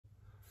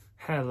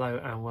Hello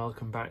and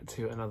welcome back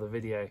to another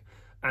video,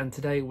 and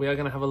today we are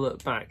going to have a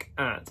look back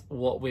at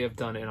what we have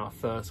done in our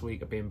first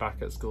week of being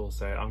back at school.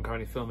 So I'm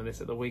currently filming this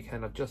at the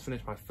weekend. I've just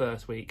finished my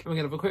first week and we're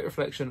going to have a quick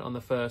reflection on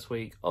the first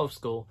week of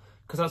school,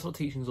 because that's what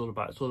teaching is all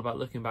about. It's all about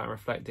looking back and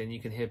reflecting. You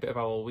can hear a bit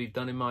about what we've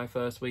done in my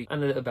first week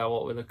and a little about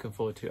what we're looking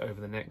forward to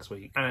over the next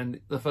week. And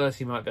the first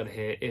you might be able to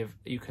hear, if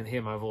you can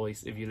hear my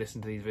voice if you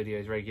listen to these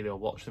videos regularly or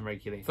watch them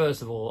regularly.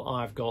 First of all,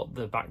 I've got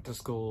the back to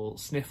school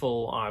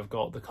sniffle, I've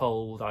got the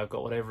cold, I've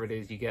got whatever it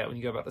is you get when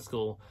you go back to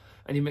school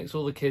and you mix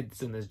all the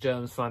kids and there's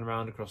germs flying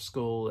around across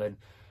school. And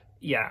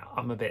yeah,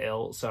 I'm a bit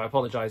ill, so I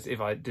apologise if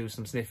I do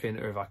some sniffing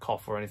or if I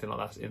cough or anything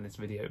like that in this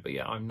video. But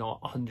yeah, I'm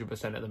not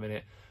 100% at the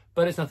minute,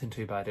 but it's nothing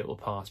too bad. It will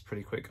pass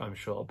pretty quick, I'm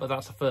sure. But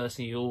that's the first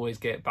thing you always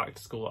get back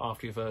to school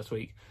after your first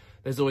week.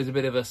 There's always a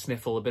bit of a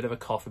sniffle, a bit of a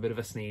cough, a bit of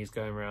a sneeze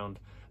going around,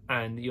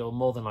 and you're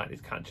more than likely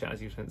to catch it as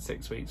you've spent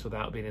 6 weeks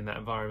without being in that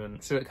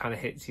environment. So it kind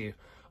of hits you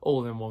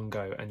all in one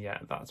go, and yeah,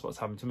 that's what's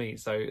happened to me.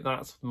 So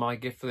that's my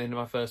gift for the end of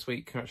my first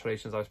week.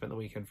 Congratulations, I spent the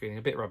weekend feeling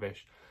a bit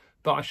rubbish,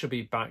 but I should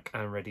be back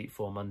and ready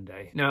for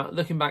Monday. Now,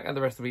 looking back at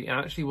the rest of the week, it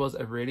actually was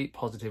a really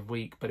positive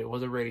week, but it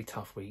was a really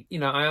tough week. You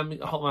know, I am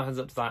holding my hands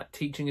up to that.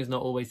 Teaching is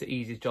not always the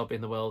easiest job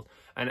in the world,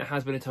 and it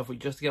has been a tough week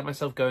just to get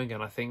myself going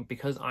again. I think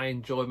because I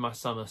enjoyed my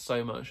summer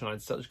so much and I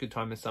had such a good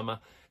time this summer,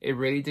 it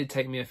really did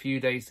take me a few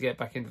days to get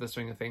back into the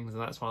swing of things,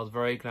 and that's why I was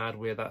very glad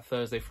we had that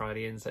Thursday,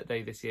 Friday inset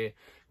day this year,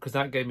 because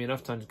that gave me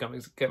enough time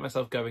to get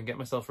myself going, get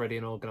myself ready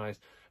and organised,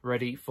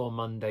 ready for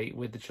Monday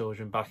with the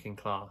children back in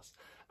class.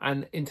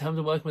 And in terms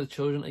of working with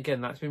children, again,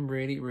 that's been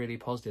really, really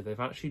positive. They've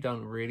actually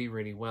done really,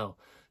 really well.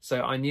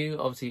 So I knew,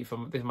 obviously,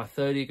 this is my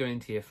third year going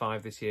into year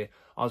 5 this year,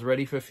 I was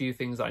ready for a few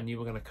things that I knew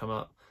were going to come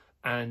up.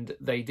 And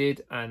they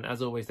did, and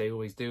as always, they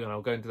always do. And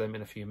I'll go into them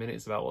in a few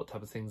minutes about what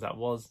type of things that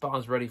was. But I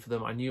was ready for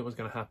them. I knew it was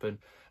going to happen.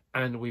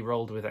 And we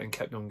rolled with it and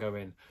kept on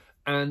going.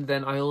 And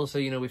then I also,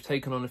 you know, we've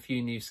taken on a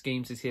few new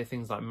schemes this year,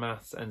 things like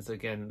maths. And so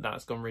again,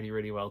 that's gone really,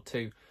 really well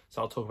too.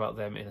 So I'll talk about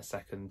them in a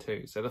second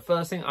too. So the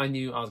first thing I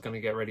knew I was going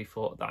to get ready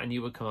for, that I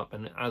knew would come up,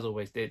 and as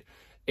always did,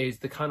 is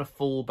the kind of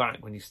fall back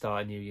when you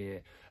start a new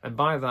year. And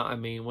by that, I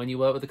mean, when you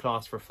work with the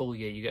class for a full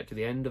year, you get to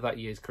the end of that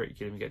year's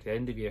curriculum, you get to the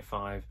end of year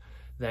 5,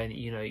 then,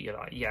 you know, you're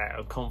like, yeah,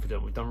 I'm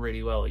confident, we've done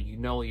really well. You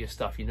know all your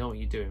stuff, you know what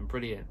you're doing,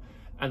 brilliant.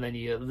 And then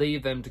you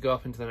leave them to go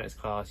up into the next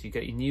class, you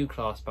get your new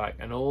class back,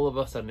 and all of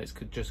a sudden it's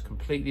just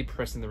completely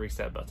pressing the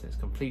reset button. It's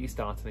completely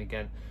starting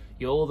again.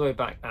 You're all the way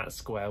back at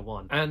square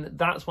one. And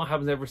that's what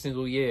happens every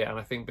single year. And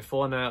I think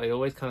before now, it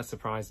always kind of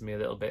surprised me a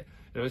little bit.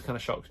 It always kind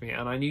of shocked me.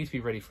 And I knew to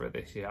be ready for it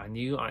this year. I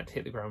knew I'd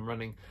hit the ground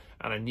running,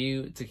 and I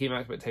knew to keep my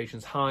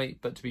expectations high,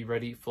 but to be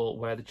ready for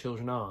where the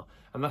children are.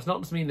 And that's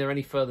not to mean they're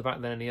any further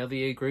back than any other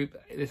year group.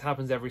 This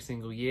happens every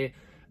single year.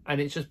 And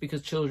it's just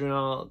because children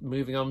are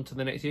moving on to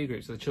the next year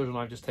group. So the children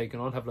I've just taken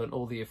on have learned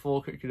all the year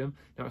 4 curriculum.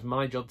 Now it's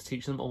my job to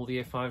teach them all the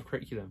year 5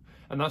 curriculum.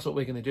 And that's what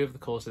we're going to do over the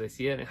course of this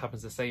year. And it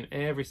happens the same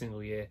every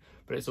single year.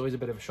 But it's always a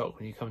bit of a shock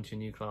when you come to a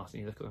new class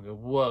and you look at them and go,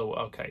 whoa,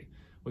 okay,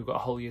 we've got a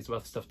whole year's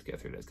worth of stuff to get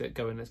through. Let's get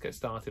going, let's get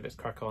started, let's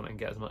crack on and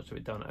get as much of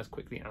it done as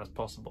quickly as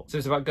possible. So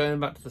it's about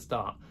going back to the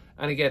start.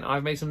 And again,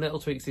 I've made some little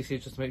tweaks this year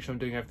just to make sure I'm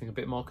doing everything a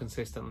bit more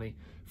consistently.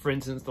 For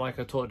instance, like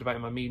I talked about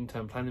in my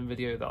medium-term planning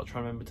video that I'll try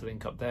and remember to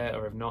link up there,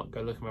 or if not,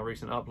 go look at my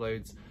recent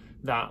uploads,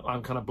 that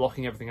I'm kind of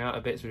blocking everything out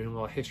a bit, so we're doing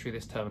more history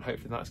this term, and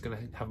hopefully that's going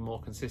to have a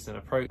more consistent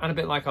approach. And a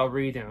bit like our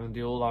reading, I'm going to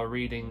do all our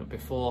reading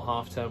before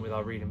half-term with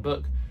our reading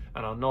book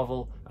and our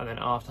novel, and then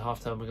after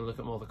half-term we're going to look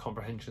at more the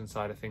comprehension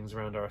side of things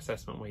around our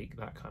assessment week,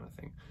 that kind of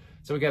thing.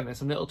 So again, there's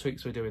some little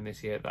tweaks we're doing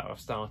this year that I've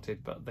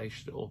started, but they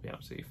should all be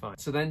absolutely fine.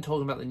 So then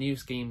talking about the new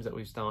schemes that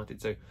we've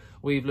started. So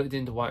we've looked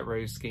into White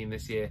Rose scheme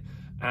this year,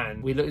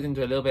 and we looked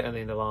into it a little bit at the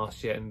end of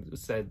last year and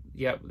said,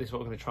 yep, this is what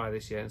we're going to try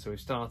this year. And so we've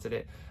started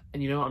it.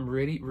 And you know, I'm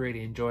really,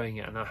 really enjoying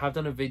it. And I have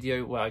done a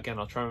video where, again,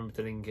 I'll try and remember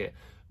to link it,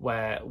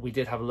 where we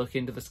did have a look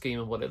into the scheme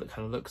and what it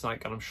kind of looks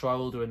like. And I'm sure I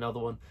will do another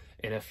one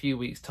in a few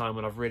weeks' time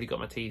when I've really got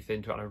my teeth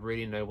into it and I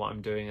really know what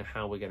I'm doing and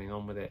how we're getting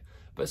on with it.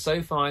 But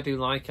so far, I do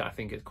like it. I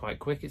think it's quite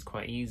quick, it's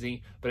quite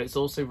easy, but it's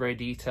also very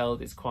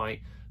detailed. It's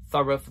quite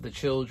thorough for the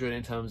children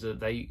in terms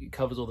of it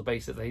covers all the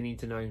basics they need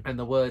to know, and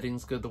the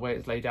wording's good, the way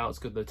it's laid out is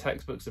good, the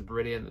textbooks are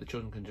brilliant that the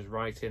children can just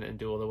write in and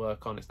do all the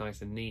work on. It's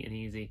nice and neat and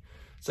easy.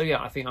 So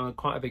yeah, I think I'm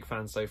quite a big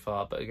fan so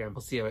far, but again,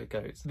 we'll see how it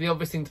goes. The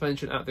obvious thing to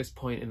mention at this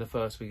point in the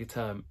first week of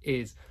term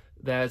is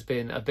there's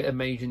been a bit of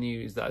major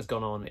news that has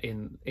gone on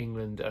in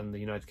England and the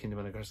United Kingdom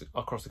and across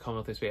the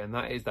Commonwealth this week, and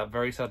that is that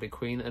very sadly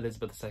Queen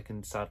Elizabeth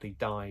II sadly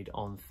died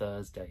on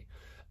Thursday.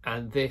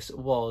 And this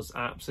was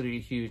absolutely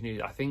huge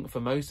news. I think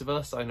for most of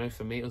us, I know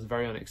for me, it was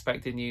very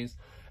unexpected news.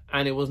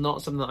 And it was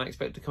not something that I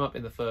expected to come up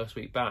in the first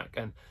week back.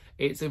 And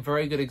it's a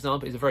very good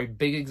example. It's a very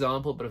big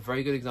example, but a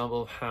very good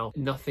example of how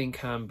nothing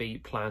can be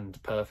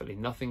planned perfectly.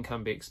 Nothing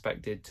can be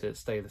expected to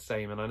stay the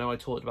same. And I know I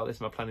talked about this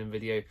in my planning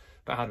video,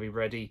 about how to be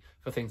ready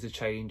for things to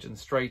change. And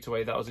straight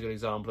away, that was a good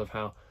example of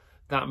how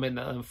that meant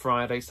that on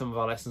Friday, some of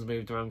our lessons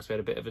moved around because we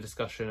had a bit of a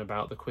discussion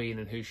about the Queen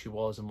and who she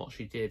was and what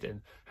she did and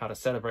how to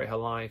celebrate her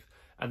life.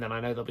 And then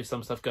I know there'll be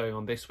some stuff going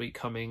on this week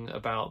coming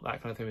about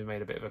that kind of thing. We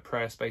made a bit of a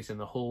prayer space in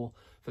the hall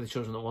for the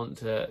children that want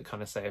to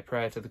kind of say a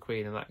prayer to the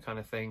Queen and that kind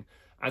of thing.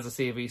 As a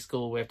C of E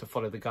school, we have to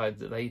follow the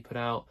guidance that they put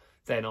out.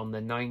 Then on the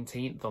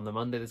 19th, on the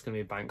Monday, there's going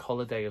to be a bank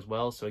holiday as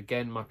well. So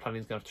again, my planning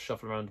is going to have to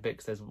shuffle around a bit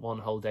because there's one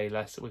whole day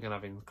less that we're going to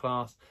have in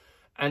class.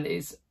 And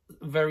it's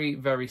very,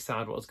 very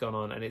sad what's gone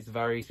on, and it's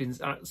been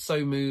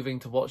so moving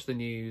to watch the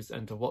news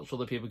and to watch all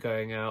the people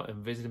going out and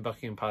visiting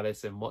Buckingham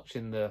Palace and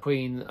watching the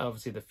Queen,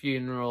 obviously the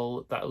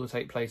funeral that will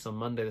take place on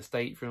Monday. The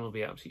state funeral will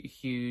be absolutely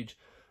huge,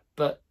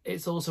 but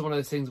it's also one of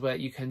those things where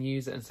you can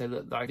use it and say,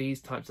 look, like, these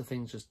types of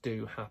things just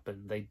do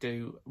happen. They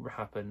do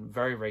happen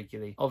very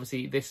regularly.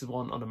 Obviously this is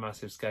one on a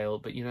massive scale,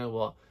 but you know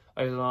what?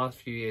 Over the last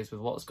few years,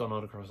 with what's gone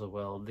on across the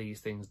world, these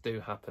things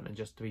do happen, and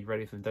just to be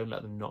ready for them, don't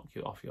let them knock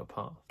you off your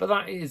path. But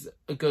that is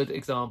a good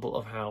example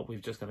of how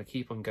we've just got to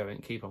keep on going,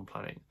 keep on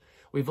planning.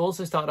 We've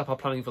also started up our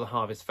planning for the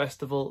Harvest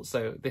Festival.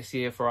 So this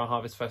year for our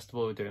Harvest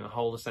Festival, we're doing a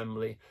whole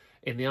assembly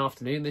in the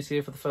afternoon this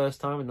year for the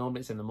first time, and normally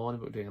it's in the morning,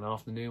 but we're doing an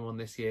afternoon one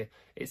this year.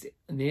 It's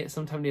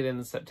sometime near the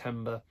end of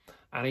September,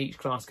 and each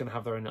class is going to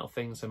have their own little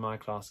thing. So my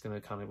class is going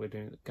to we're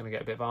going to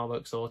get a bit of our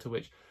work sorted,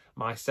 which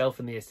myself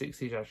and the Year 6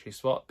 teacher actually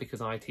swap, because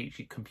I teach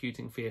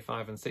computing for Year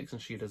 5 and 6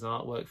 and she does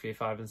artwork for Year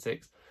 5 and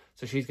 6.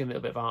 So she's getting a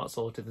little bit of art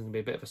sorted. There's going to be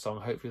a bit of a song,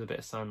 hopefully with a bit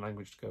of sign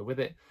language to go with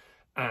it.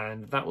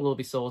 And that will all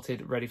be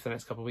sorted, ready for the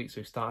next couple of weeks.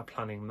 We've started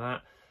planning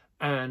that.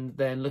 And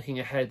then looking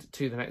ahead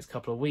to the next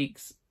couple of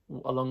weeks,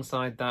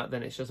 alongside that,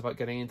 then it's just about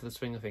getting into the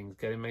swing of things,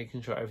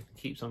 making sure everything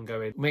keeps on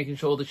going, making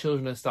sure all the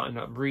children are starting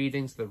up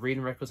reading, so the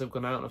reading records have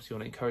gone out, and obviously you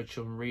want to encourage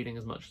children reading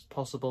as much as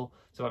possible.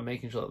 So about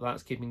making sure that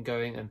that's keeping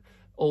going, and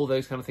all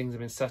those kind of things have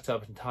been set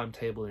up, and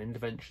timetable and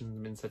interventions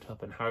have been set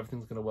up, and how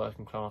everything's going to work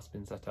in class has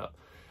been set up.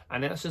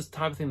 And that's just the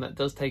type of thing that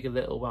does take a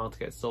little while to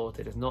get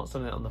sorted. It's not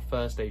something that on the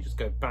first day you just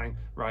go bang,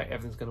 right,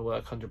 everything's going to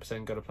work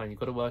 100%, go to plan. You've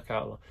got to work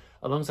out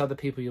alongside the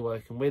people you're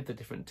working with, the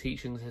different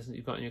teaching assistants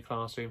you've got in your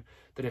classroom,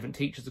 the different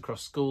teachers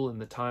across school, and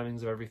the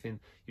timings of everything.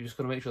 You just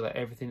got to make sure that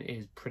everything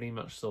is pretty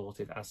much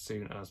sorted as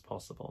soon as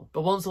possible.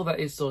 But once all that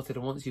is sorted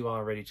and once you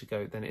are ready to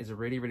go, then it is a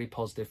really, really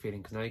positive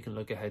feeling, because now you can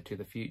look ahead to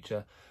the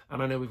future.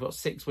 And I know we've got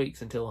 6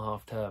 weeks until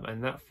half term,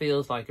 and that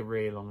feels like a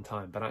really long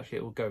time, but actually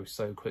it will go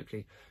so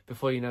quickly.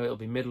 Before you know it, it'll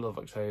be middle of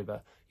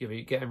October. You'll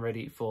be getting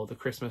ready for the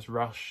Christmas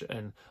rush,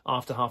 and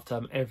after half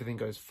term, everything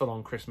goes full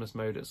on Christmas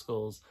mode at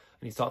schools,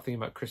 and you start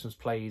thinking about Christmas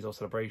plays or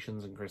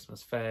celebrations and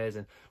Christmas fairs.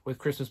 And with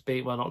Christmas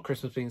being, well, not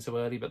Christmas being so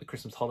early, but the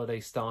Christmas holiday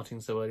starting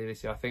so early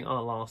this year, I think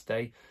our last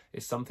day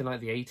is something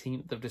like the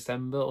 18th of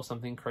December or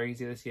something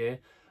crazy this year,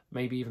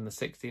 maybe even the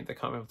 16th. I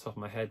can't remember off the top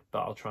of my head, but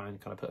I'll try and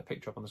kind of put a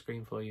picture up on the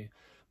screen for you.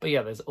 But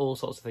yeah, there's all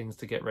sorts of things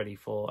to get ready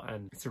for,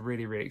 and it's a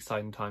really, really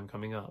exciting time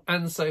coming up.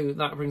 And so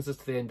that brings us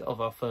to the end of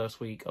our first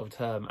week of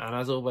term. And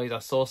as always, I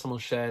saw someone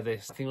share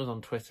this, I think it was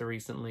on Twitter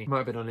recently, it might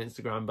have been on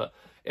Instagram, but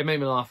it made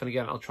me laugh. And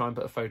again, I'll try and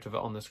put a photo of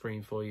it on the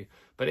screen for you.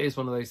 But it is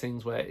one of those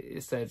things where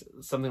it said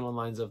something along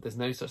the lines of, there's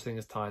no such thing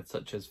as tired,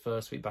 such as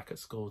first week back at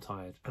school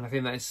tired. And I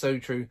think that is so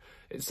true.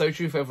 It's so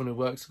true for everyone who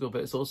works at school,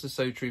 but it's also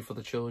so true for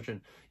the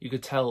children. You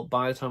could tell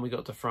by the time we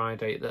got to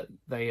Friday that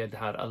they had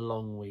had a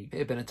long week. It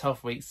had been a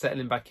tough week,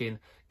 settling back in,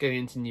 getting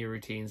into new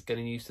routines,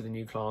 getting used to the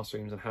new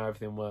classrooms and how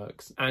everything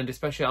works. And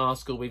especially at our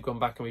school, we've gone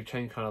back and we've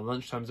changed kind of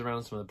lunch times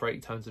around, some of the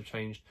break times have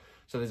changed.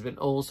 So there's been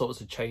all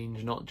sorts of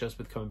change, not just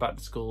with coming back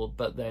to school,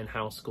 but then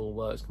how school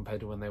works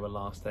compared to when they were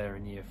last there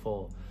in year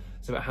 4.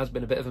 So it has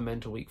been a bit of a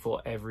mental week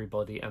for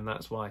everybody, and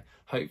that's why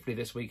hopefully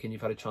this weekend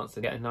you've had a chance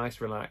to get a nice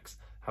relax,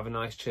 have a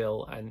nice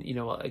chill. And you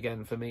know what,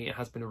 again, for me, it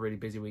has been a really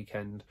busy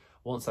weekend.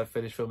 Once I've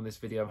finished filming this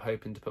video, I'm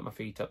hoping to put my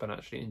feet up and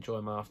actually enjoy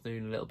my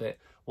afternoon a little bit,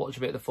 watch a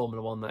bit of the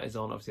Formula 1 that is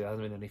on. Obviously there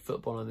hasn't been any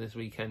football on this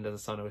weekend as a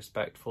sign of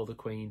respect for the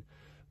Queen,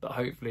 but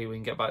hopefully we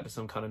can get back to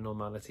some kind of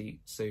normality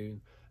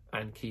soon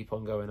and keep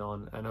on going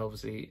on. And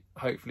obviously,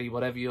 hopefully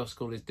whatever your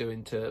school is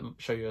doing to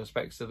show your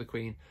respects to the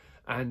Queen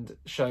and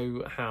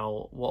show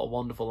what a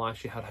wonderful life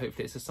she had,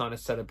 hopefully it's a sign of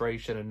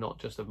celebration and not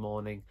just of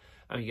mourning,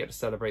 and you get to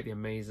celebrate the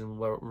amazing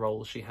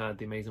role she had,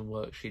 the amazing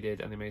work she did,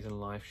 and the amazing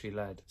life she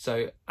led.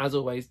 So as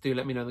always, do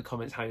let me know in the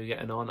comments how you're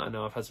getting on. I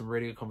know I've had some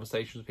really good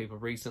conversations with people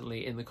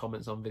recently in the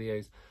comments on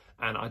videos,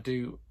 and I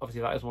do,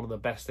 obviously that is one of the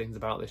best things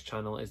about this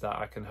channel, is that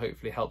I can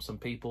hopefully help some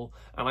people,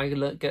 and I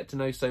get to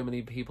know so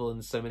many people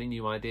and so many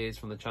new ideas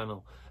from the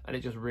channel, and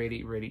it just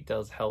really, really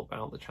does help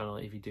out the channel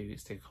if you do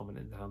stick a comment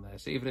in down there.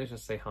 So even if it's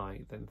just say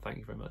hi, then thank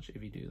you very much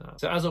if you do that.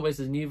 So as always,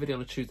 there's a new video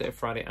on a Tuesday, a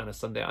Friday and a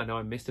Sunday. I know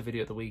I missed a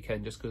video at the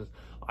weekend just because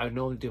I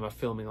normally do my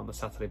filming on the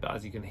Saturday, but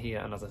as you can hear,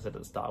 and as I said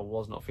at the start, I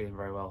was not feeling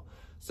very well,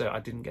 so I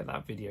didn't get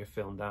that video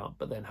filmed out.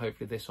 But then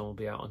hopefully this one will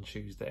be out on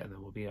Tuesday, and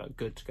then we'll be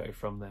good to go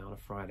from there on a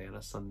Friday and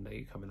a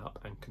Sunday coming up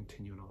and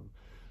continuing on.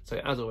 So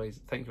as always,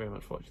 thanks very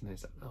much for watching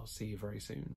this, and I'll see you very soon.